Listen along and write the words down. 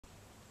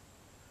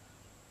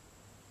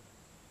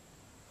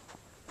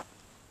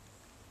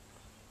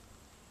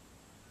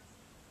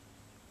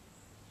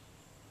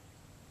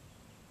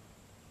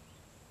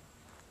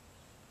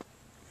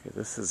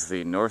This is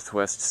the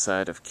northwest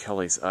side of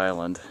Kelleys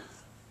Island.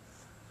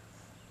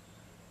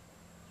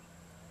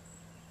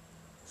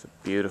 It's a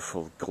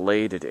beautiful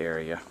gladed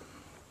area.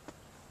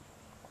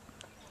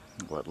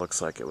 What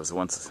looks like it was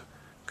once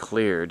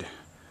cleared.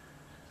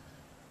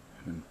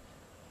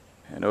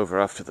 And over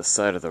off to the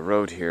side of the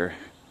road here,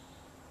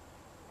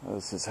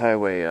 this is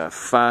Highway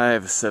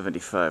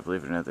 575.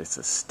 Believe it or not, it's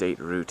a state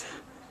route.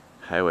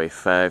 Highway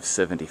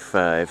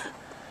 575.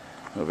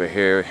 Over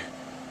here,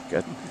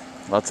 got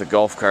lots of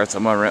golf carts.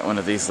 I'm going to rent one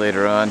of these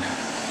later on.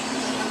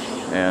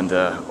 And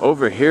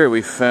over here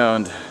we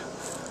found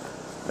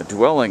a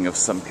dwelling of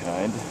some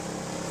kind.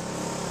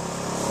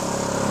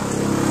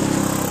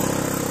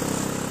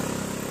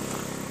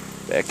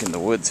 Back in the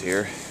woods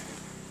here.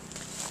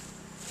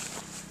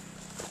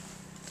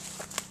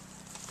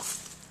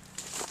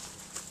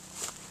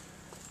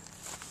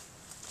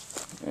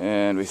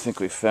 And we think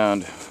we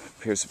found,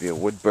 appears to be a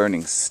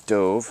wood-burning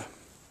stove.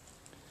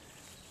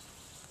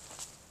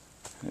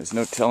 There's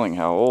no telling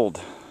how old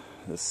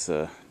this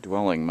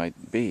dwelling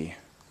might be.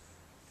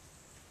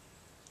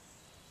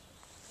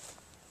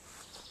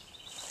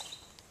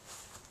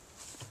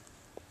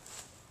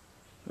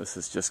 This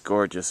is just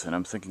gorgeous, and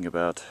I'm thinking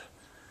about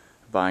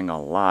buying a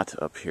lot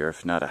up here,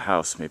 if not a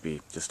house,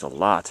 maybe just a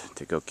lot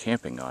to go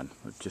camping on.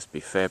 It would just be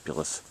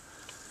fabulous.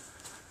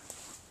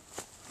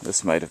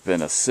 This might have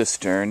been a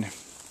cistern,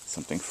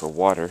 something for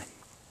water.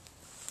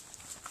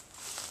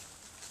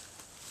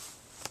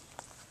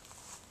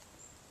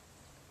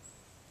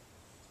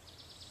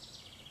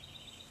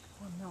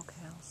 Or milk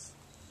house.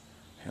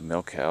 A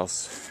milk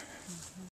house.